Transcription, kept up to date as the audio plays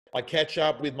I catch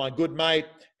up with my good mate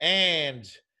and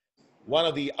one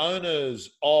of the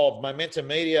owners of Momentum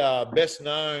Media, best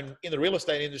known in the real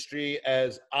estate industry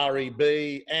as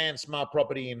REB and Smart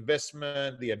Property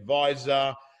Investment, the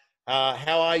advisor.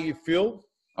 How are you, Phil?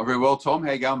 I'm very well, Tom.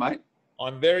 How you going, mate?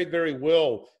 I'm very, very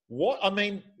well. What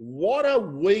a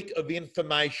week of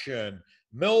information.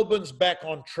 Melbourne's back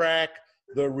on track.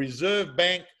 The Reserve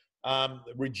Bank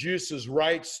reduces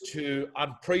rates to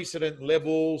unprecedented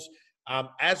levels.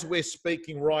 As we're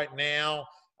speaking right now,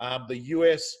 the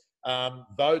US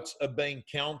votes are being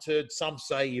counted. Some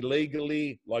say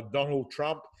illegally, like Donald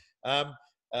Trump. I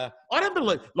don't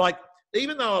believe,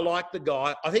 even though I like the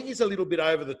guy, I think he's a little bit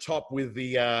over the top with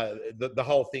the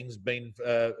whole thing's been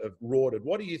rorted.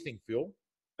 What do you think, Phil?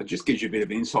 It just gives you a bit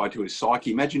of insight to his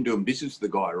psyche. Imagine doing business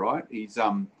with the guy, right?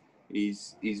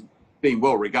 He's been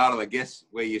well regarded, I guess,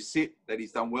 where you sit, that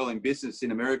he's done well in business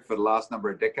in America for the last number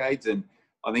of decades. And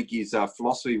I think his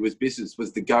philosophy was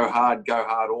to go hard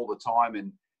all the time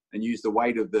and use the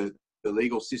weight of the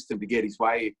legal system to get his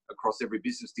way across every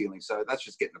business dealing. So that's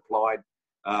just getting applied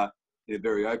in a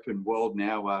very open world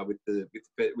now with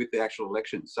the actual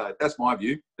election. So that's my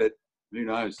view, but who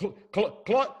knows?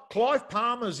 Clive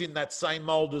Palmer's in that same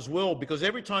mold as well, because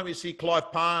every time you see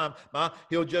Clive Palmer,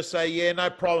 he'll just say, yeah, no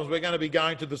problems. We're going to be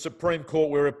going to the Supreme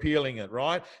Court. We're appealing it,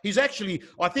 right? He's actually,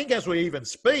 I think as we even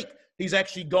speak, he's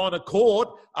actually gone to court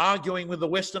arguing with the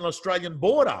Western Australian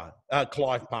border,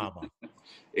 Clive Palmer.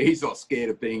 He's not scared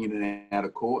of being in and out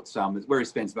of court. It's where he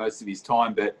spends most of his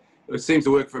time, but it seems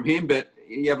to work from him. But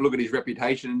you have a look at his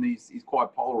reputation, and he's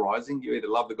quite polarising. You either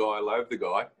love the guy or loathe the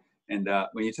guy. And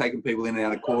when you're taking people in and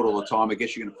out of court all the time, I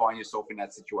guess you're going to find yourself in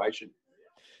that situation.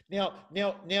 Now,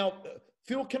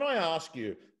 Phil, can I ask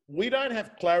you, we don't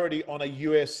have clarity on a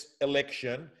US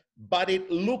election, but it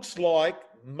looks like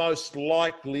most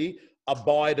likely a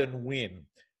Biden win.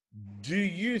 Do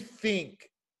you think,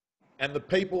 and the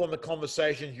people and the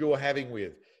conversations you're having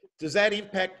with, does that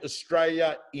impact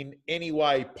Australia in any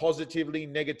way, positively,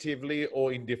 negatively,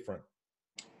 or indifferent?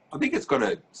 I think it's got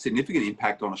a significant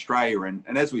impact on Australia.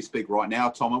 And as we speak right now,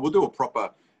 Tom, and we'll do a proper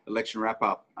election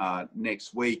wrap-up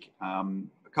next week. A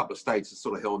couple of states are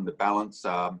sort of held in the balance.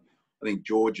 I think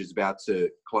Georgia is about to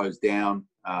close down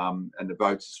and the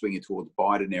votes are swinging towards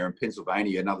Biden there. And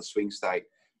Pennsylvania, another swing state.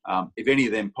 If any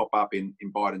of them pop up in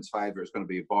Biden's favour, it's going to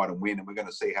be a Biden win, and we're going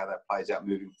to see how that plays out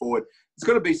moving forward. There's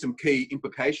going to be some key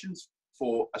implications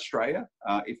for Australia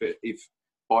if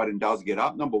Biden does get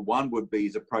up. Number one would be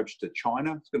his approach to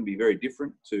China. It's going to be very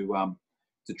different to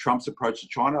Trump's approach to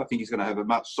China. I think he's going to have a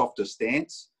much softer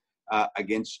stance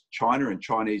against China and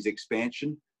Chinese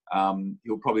expansion.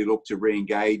 He'll probably look to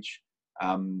re-engage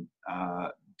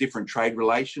different trade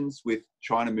relations with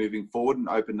China moving forward and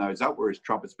open those up, whereas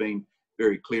Trump has been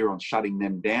very clear on shutting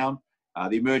them down.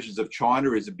 The emergence of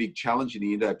China is a big challenge in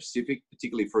the Indo-Pacific,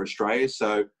 particularly for Australia.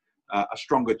 So a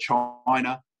stronger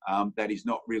China that is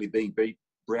not really being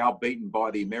browbeaten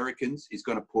by the Americans is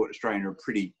going to put Australia in a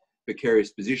pretty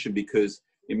precarious position, because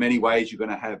in many ways you're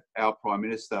going to have our Prime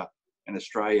Minister in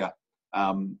Australia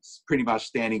pretty much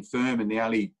standing firm and the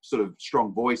only sort of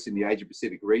strong voice in the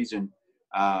Asia-Pacific region,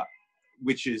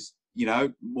 which is,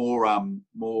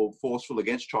 more forceful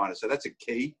against China. So that's a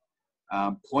key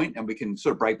point, and we can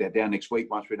sort of break that down next week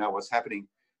once we know what's happening.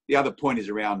 The other point is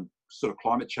around sort of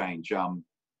climate change.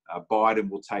 Biden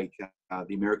will take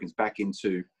the Americans back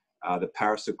into the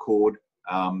Paris Accord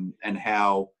and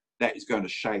how that is going to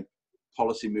shape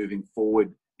policy moving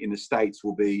forward in the States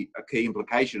will be a key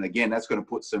implication. Again, that's going to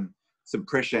put some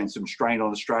pressure and some strain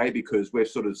on Australia, because we've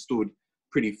sort of stood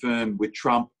pretty firm with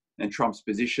Trump and Trump's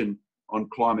position on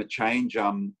climate change.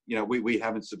 We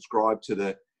haven't subscribed to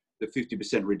the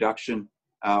 50% reduction,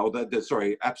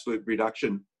 absolute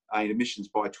reduction in emissions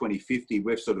by 2050.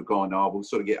 We've sort of gone, we'll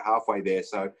sort of get halfway there.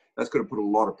 So that's going to put a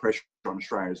lot of pressure on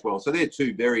Australia as well. So they're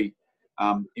two very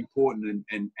important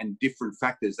and different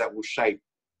factors that will shape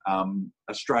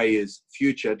Australia's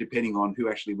future, depending on who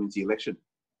actually wins the election.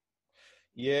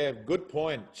 Yeah, good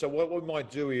point. So what we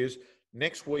might do is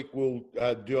next week we'll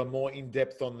do a more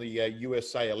in-depth on the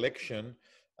USA election.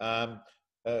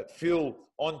 Phil,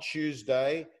 on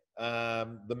Tuesday,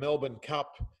 the Melbourne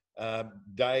Cup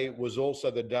day was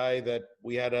also the day that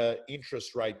we had an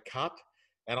interest rate cut.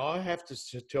 And I have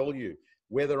to tell you,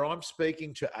 whether I'm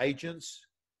speaking to agents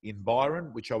in Byron,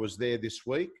 which I was there this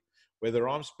week, whether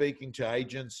I'm speaking to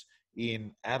agents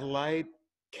in Adelaide,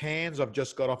 Cairns, I've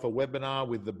just got off a webinar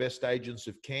with the best agents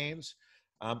of Cairns.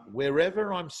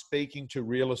 Wherever I'm speaking to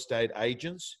real estate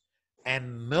agents,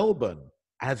 and Melbourne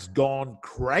has gone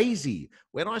crazy.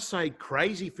 When I say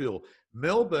crazy, Phil,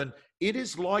 Melbourne, it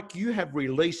is like you have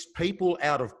released people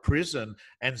out of prison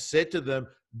and said to them,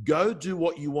 go do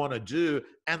what you want to do.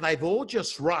 And they've all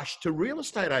just rushed to real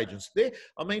estate agents.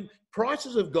 I mean,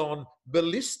 prices have gone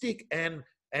ballistic and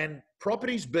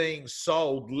properties being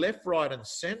sold left, right, and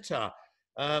center.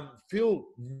 Phil,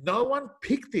 no one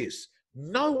picked this.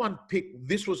 No one picked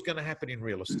this was going to happen in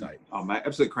real estate. Oh, mate,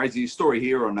 absolutely crazy. Story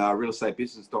here on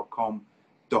realestatebusiness.com.au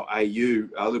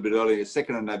a little bit earlier,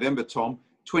 2nd of November, Tom,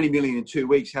 20 million in 2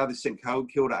 weeks, how this St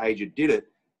Kilda agent did it.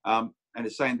 And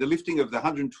it's saying the lifting of the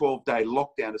 112-day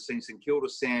lockdown has seen St Kilda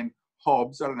Sam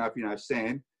Hobbs, I don't know if you know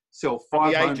Sam, sell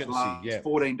 5 homes in the last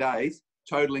 14 days,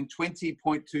 totaling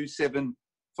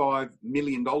 $20.275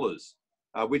 million,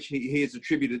 which he has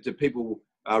attributed to people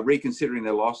reconsidering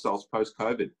their lifestyles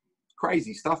post-COVID.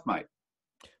 Crazy stuff, mate.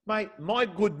 Mate, my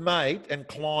good mate and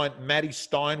client, Matty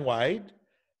Steinwade,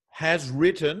 has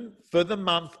written for the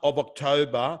month of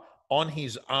October on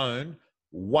his own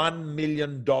 $1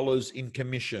 million in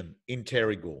commission in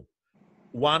Terrigal.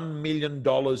 $1 million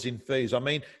in fees. I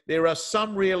mean, there are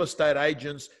some real estate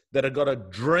agents that have got a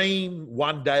dream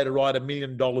one day to write $1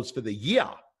 million for the year.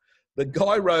 The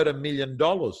guy wrote $1 million.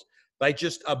 They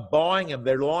just are buying them.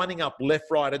 They're lining up left,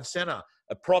 right, and center.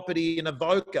 A property in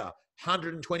Avoca,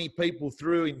 120 people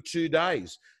through in 2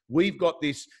 days. We've got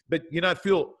this, but you know,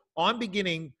 Phil, I'm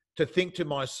beginning to think to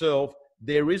myself,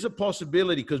 there is a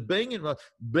possibility, because being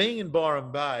in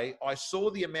Byron Bay, I saw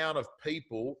the amount of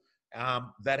people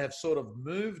that have sort of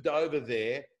moved over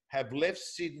there, have left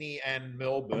Sydney and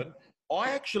Melbourne.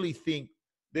 I actually think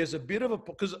there's a bit of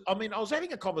because I mean, I was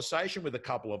having a conversation with a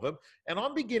couple of them, and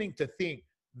I'm beginning to think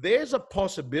there's a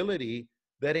possibility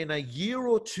that in a year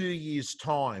or 2 years'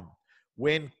 time,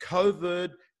 when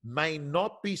COVID may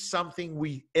not be something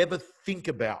we ever think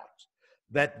about,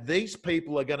 that these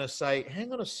people are going to say,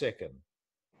 hang on a second,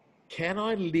 can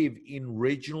I live in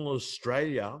regional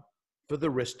Australia for the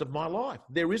rest of my life?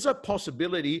 There is a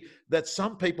possibility that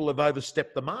some people have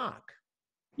overstepped the mark.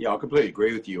 Yeah, I completely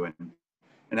agree with you.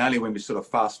 And only when we sort of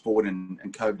fast forward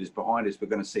and COVID is behind us, we're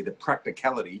going to see the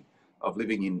practicality of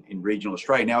living in regional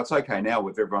Australia. Now, it's okay now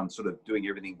with everyone sort of doing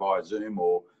everything via Zoom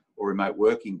or remote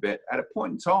working, but at a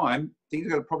point in time,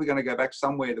 things are probably going to go back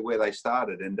somewhere to where they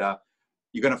started. And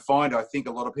you're going to find, I think,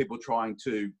 a lot of people trying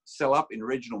to sell up in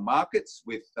regional markets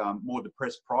with more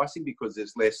depressed pricing because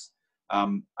there's less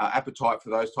appetite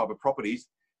for those type of properties.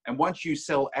 And once you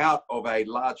sell out of a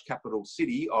large capital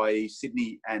city, i.e.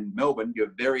 Sydney and Melbourne,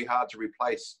 you're very hard to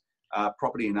replace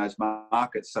property in those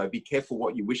markets. So be careful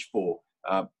what you wish for.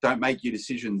 Don't make your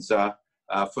decisions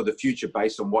for the future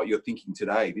based on what you're thinking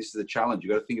today. This is a challenge.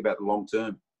 You've got to think about the long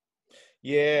term.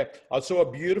 Yeah, I saw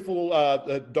a beautiful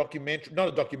documentary, not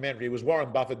a documentary, it was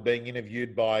Warren Buffett being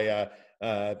interviewed by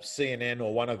CNN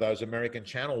or one of those American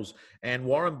channels. And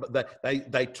Warren,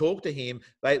 they talked to him,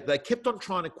 they kept on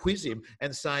trying to quiz him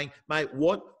and saying, mate,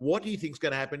 what do you think is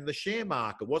going to happen in the share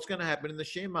market? What's going to happen in the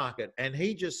share market? And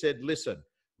he just said, listen,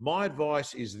 my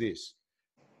advice is this.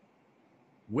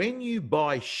 When you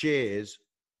buy shares,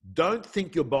 don't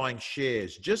think you're buying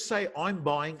shares. Just say, I'm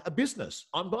buying a business.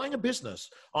 I'm buying a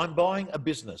business. I'm buying a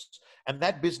business. And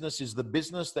that business is the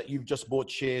business that you've just bought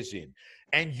shares in.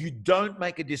 And you don't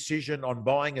make a decision on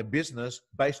buying a business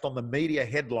based on the media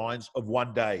headlines of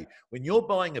one day. When you're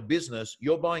buying a business,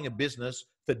 you're buying a business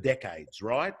for decades,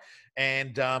 right?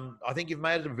 And I think you've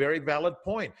made a very valid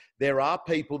point. There are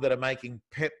people that are making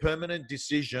permanent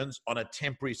decisions on a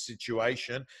temporary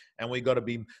situation, and we've got to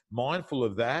be mindful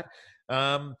of that.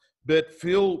 But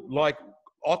Phil, like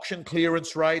auction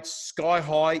clearance rates, sky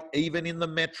high, even in the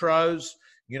metros.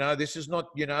 You know, this is not,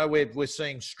 you know, we're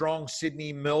seeing strong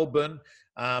Sydney, Melbourne.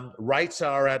 Rates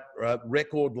are at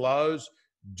record lows.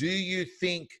 Do you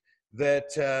think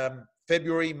that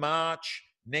February, March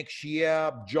next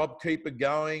year, JobKeeper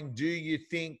going, do you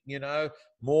think, you know,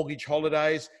 mortgage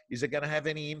holidays, is it going to have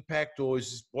any impact, or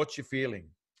what's your feeling?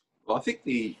 Well, I think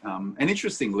and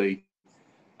interestingly,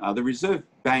 the Reserve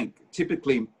Bank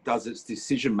typically does its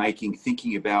decision-making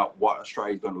thinking about what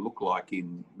Australia is going to look like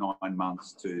in 9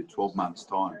 months to 12 months'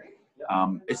 time.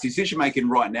 Its decision-making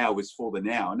right now is for the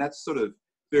now, and that's sort of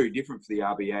very different for the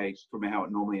RBA from how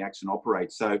it normally acts and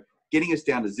operates. So getting us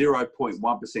down to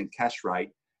 0.1% cash rate,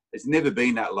 it's never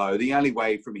been that low. The only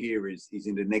way from here is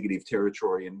into negative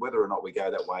territory, and whether or not we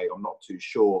go that way, I'm not too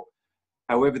sure.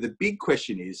 However, the big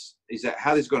question is that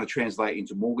how this is going to translate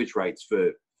into mortgage rates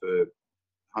for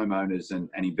homeowners and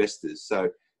investors. So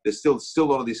there's still a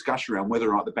lot of discussion around whether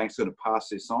or not the bank's going to pass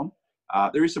this on.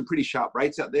 There is some pretty sharp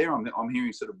rates out there. I'm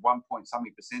hearing sort of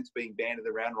 1-point-something% being banded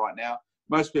around right now.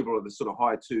 Most people are the sort of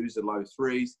high 2s and low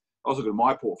 3s. I was looking at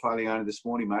my portfolio this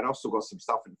morning, mate. I've still got some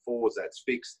stuff in 4s that's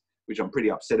fixed, which I'm pretty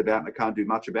upset about, and I can't do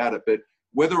much about it. But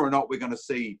whether or not we're going to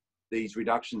see these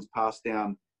reductions passed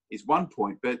down is one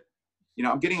point. But, you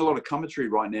know, I'm getting a lot of commentary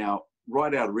right now,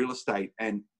 right out of real estate,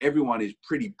 and everyone is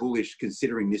pretty bullish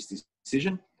considering this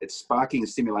decision. It's sparking and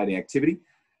stimulating activity.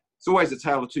 It's always a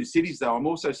tale of two cities, though. I'm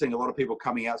also seeing a lot of people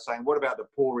coming out saying, what about the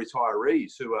poor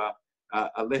retirees who are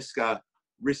less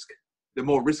risk, they're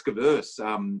more risk averse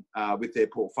with their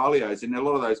portfolios? And a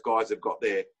lot of those guys have got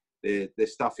their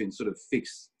stuff in sort of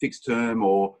fixed term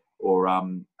or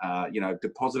you know,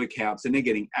 deposit accounts, and they're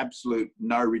getting absolute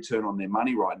no return on their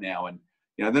money right now. And,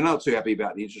 you know, they're not too happy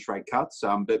about the interest rate cuts,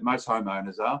 but most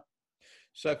homeowners are.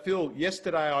 So, Phil,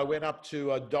 yesterday I went up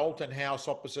to Dalton House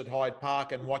opposite Hyde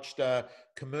Park and watched a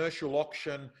commercial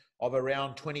auction of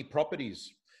around 20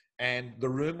 properties. And the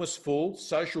room was full,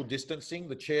 social distancing.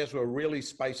 The chairs were really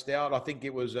spaced out. I think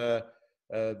it was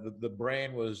the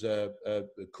brand was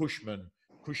Cushman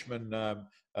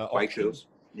Auctions.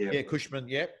 Yeah, Cushman.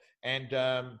 Yeah.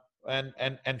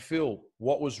 And Phil,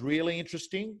 what was really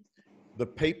interesting, the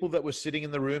people that were sitting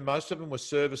in the room, most of them were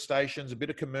service stations, a bit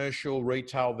of commercial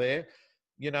retail there.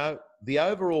 You know, the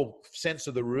overall sense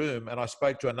of the room, and I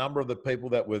spoke to a number of the people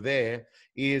that were there,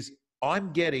 is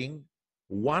I'm getting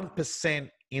 1%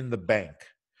 in the bank.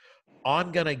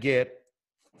 I'm going to get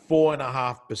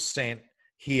 4.5%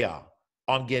 here.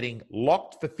 I'm getting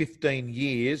locked for 15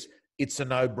 years. It's a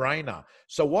no-brainer.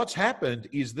 So what's happened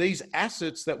is these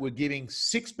assets that were giving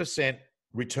 6%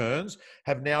 returns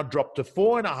have now dropped to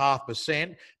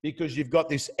 4.5% because you've got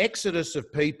this exodus of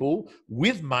people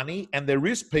with money, and there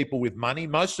is people with money.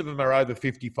 Most of them are over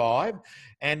 55.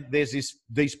 And there's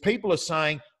these people are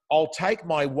saying, I'll take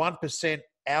my 1%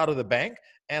 out of the bank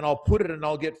and I'll put it and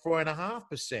I'll get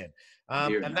 4.5%.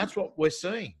 And that's what we're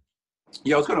seeing.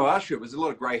 Yeah, I was going to ask you, was there a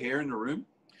lot of grey hair in the room?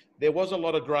 There was a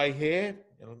lot of grey hair,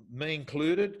 me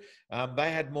included.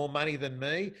 They had more money than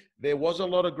me. There was a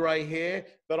lot of grey hair,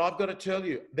 but I've got to tell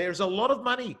you, there's a lot of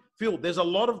money, Phil, there's a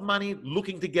lot of money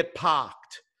looking to get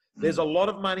parked. There's a lot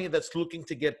of money that's looking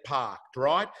to get parked,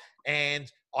 right?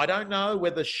 And I don't know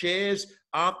whether shares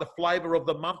aren't the flavour of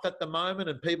the month at the moment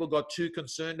and people got too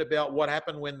concerned about what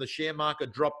happened when the share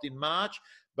market dropped in March.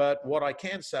 But what I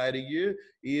can say to you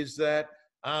is that,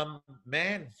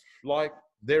 man, like,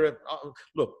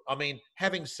 look, I mean,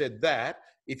 having said that,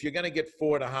 if you're going to get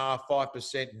 4.5%,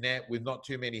 5% net with not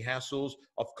too many hassles,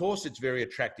 of course it's very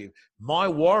attractive. My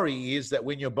worry is that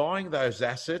when you're buying those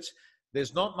assets,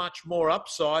 there's not much more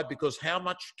upside, because how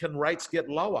much can rates get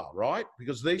lower, right?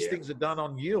 Because these things are done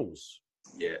on yields.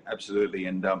 Yeah, absolutely.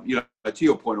 And, you know, to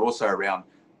your point also around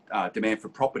demand for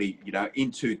property, you know,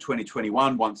 into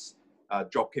 2021, once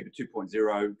JobKeeper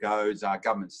 2.0 goes,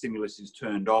 government stimulus is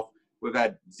turned off, we've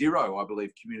had zero, I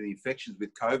believe, community infections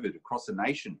with COVID across the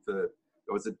nation for,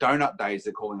 it was the donut days,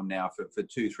 they're calling them now, for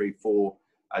 2, 3, 4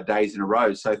 days in a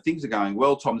row. So things are going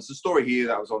well, Tom. There's a story here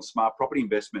that was on Smart Property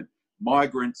Investment,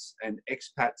 migrants and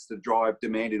expats to drive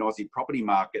demand in Aussie property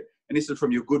market. And this is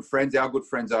from your good friends, our good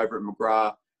friends over at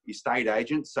McGrath Estate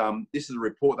Agents. This is a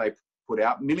report they put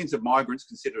out. Millions of migrants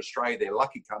consider Australia their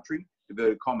lucky country,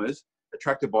 inverted commas,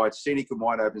 attracted by its scenic and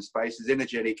wide open spaces,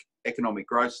 energetic economic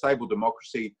growth, stable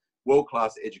democracy,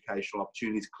 world-class educational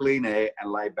opportunities, clean air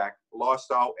and laid-back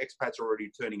lifestyle. Expats are already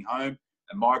returning home,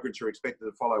 and migrants are expected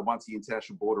to follow once the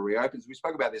international border reopens. We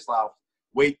spoke about this last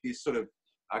week, this sort of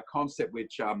concept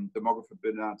which demographer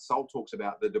Bernard Salt talks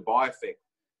about, the Dubai effect.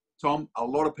 Tom, a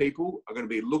lot of people are going to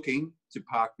be looking to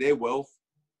park their wealth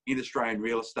in Australian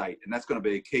real estate, and that's going to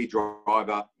be a key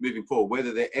driver moving forward,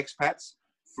 whether they're expats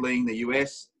fleeing the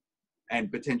US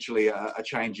and potentially a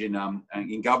change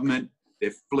in government.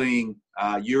 They're fleeing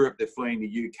Europe, they're fleeing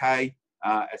the UK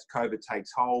as COVID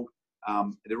takes hold.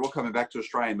 They're all coming back to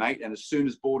Australia, mate. And as soon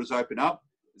as borders open up,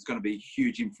 there's going to be a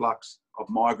huge influx of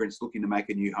migrants looking to make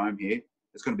a new home here.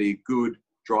 It's going to be a good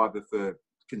driver for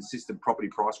consistent property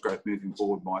price growth moving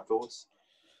forward, my thoughts.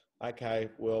 Okay,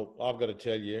 well, I've got to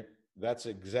tell you, that's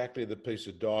exactly the piece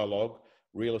of dialogue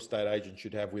real estate agents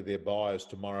should have with their buyers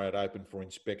tomorrow at open for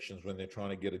inspections when they're trying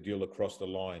to get a deal across the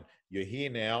line. You're here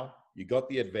now, you got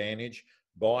the advantage,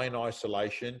 buy in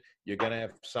isolation. You're going to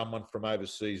have someone from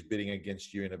overseas bidding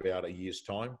against you in about a year's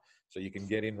time, so you can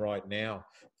get in right now.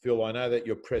 Phil, I know that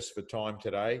you're pressed for time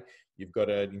today. You've got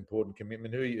an important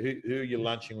commitment. Who are you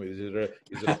lunching with? Is it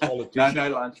a politician? No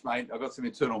lunch, mate. I've got some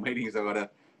internal meetings I've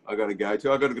got to go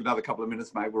to. I've got another couple of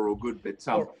minutes, mate. We're all good. But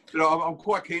you know, I'm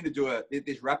quite keen to do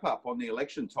this wrap up on the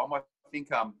election, Tom. I think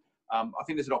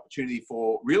there's an opportunity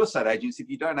for real estate agents, if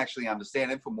you don't actually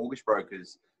understand, and for mortgage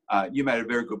brokers. You made a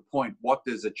very good point. What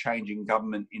does a changing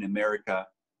government in America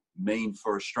mean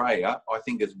for Australia? I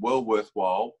think it's well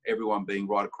worthwhile everyone being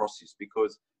right across this,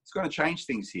 because it's going to change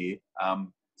things here.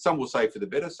 Some will say for the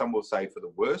better, some will say for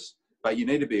the worse, but you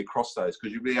need to be across those,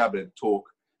 because you'll be able to talk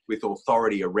with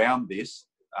authority around this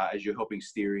as you're helping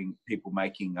steering people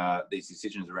making these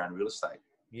decisions around real estate.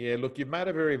 Yeah, look, you've made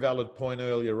a very valid point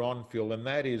earlier on, Phil, and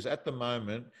that is at the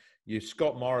moment,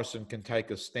 Scott Morrison can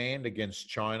take a stand against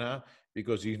China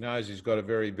because he knows he's got a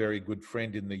very, very good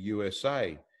friend in the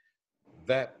USA.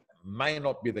 That may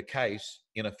not be the case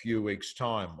in a few weeks'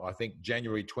 time. I think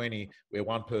January 20, where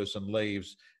one person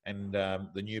leaves and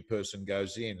the new person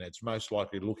goes in, it's most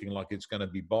likely looking like it's going to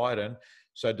be Biden.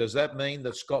 So does that mean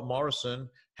that Scott Morrison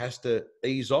has to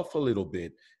ease off a little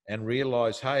bit and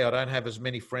realize, hey, I don't have as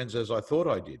many friends as I thought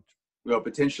I did? Well,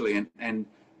 potentially. And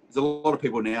there's a lot of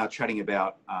people now chatting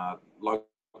about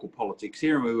local politics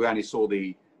here. And we only saw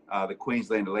the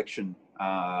Queensland election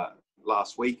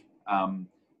last week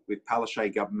with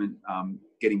Palaszczuk government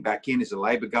getting back in as a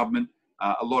Labor government.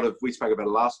 We spoke about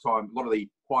it last time, a lot of the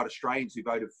white Australians who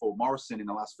voted for Morrison in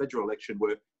the last federal election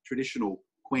were traditional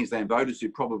Queensland voters who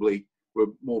probably were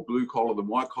more blue collar than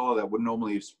white collar, that would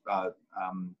normally have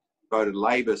voted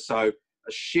Labor. So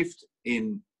a shift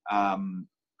in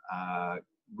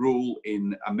rule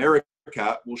in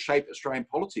America will shape Australian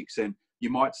politics, and you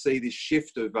might see this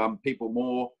shift of people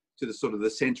more to the sort of the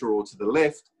centre or to the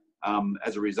left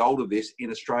as a result of this in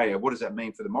Australia. What does that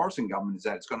mean for the Morrison government? Is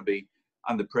that it's going to be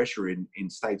under pressure in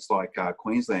states like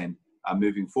Queensland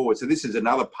moving forward. So this is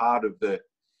another part of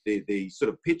the sort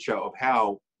of picture of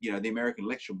how the American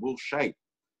election will shape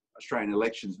Australian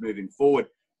elections moving forward.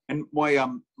 And my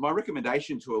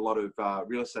recommendation to a lot of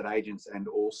real estate agents and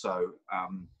also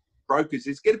brokers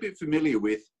is get a bit familiar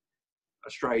with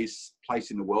Australia's place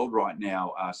in the world right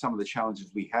now, some of the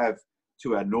challenges we have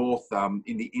to our north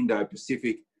in the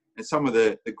Indo-Pacific, and some of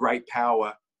the great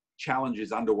power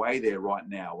challenges underway there right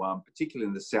now, particularly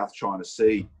in the South China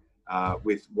Sea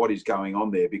with what is going on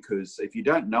there. Because if you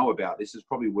don't know about this, it's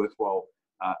probably worthwhile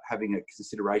having a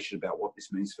consideration about what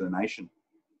this means for the nation.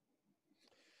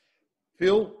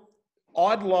 Phil,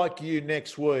 I'd like you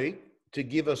next week to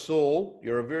give us all,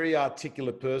 you're a very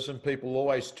articulate person. People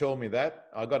always tell me that.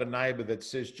 I got a neighbour that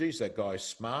says, geez, that guy's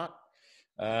smart.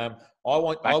 I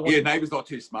want neighbour's not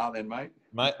too smart then, mate.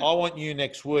 Mate, I want you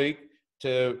next week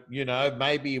to,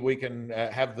 maybe we can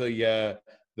have the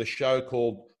show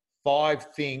called 5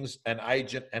 Things an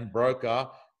Agent and Broker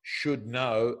Should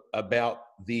Know About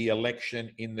the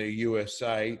Election in the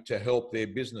USA to help their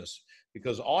business.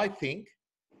 Because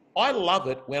I love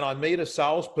it when I meet a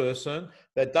salesperson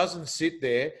that doesn't sit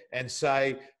there and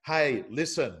say, hey,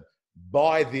 listen,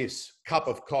 buy this cup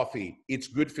of coffee. It's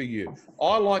good for you.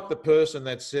 I like the person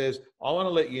that says, I want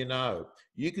to let you know,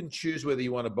 you can choose whether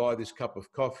you want to buy this cup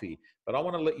of coffee, but I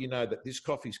want to let you know that this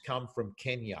coffee's come from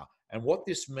Kenya. And what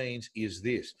this means is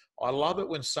this. I love it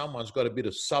when someone's got a bit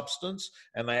of substance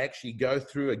and they actually go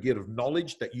through a bit of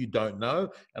knowledge that you don't know.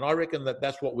 And I reckon that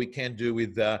that's what we can do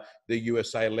with the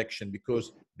USA election,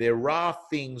 because there are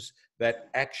things that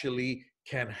actually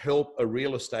can help a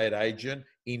real estate agent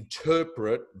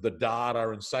interpret the data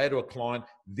and say to a client,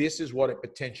 this is what it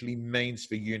potentially means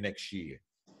for you next year.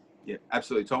 Yeah,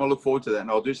 absolutely, Tom. I look forward to that,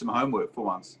 and I'll do some homework for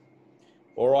once.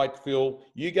 All right, Phil,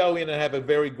 you go in and have a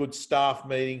very good staff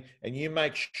meeting, and you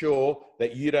make sure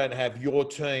that you don't have your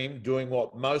team doing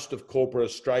what most of corporate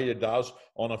Australia does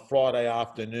on a Friday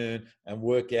afternoon and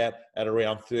work out at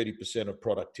around 30% of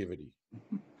productivity.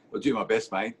 I'll do my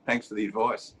best, mate. Thanks for the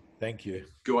advice. Thank you.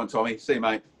 Good one, Tommy. See you,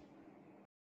 mate.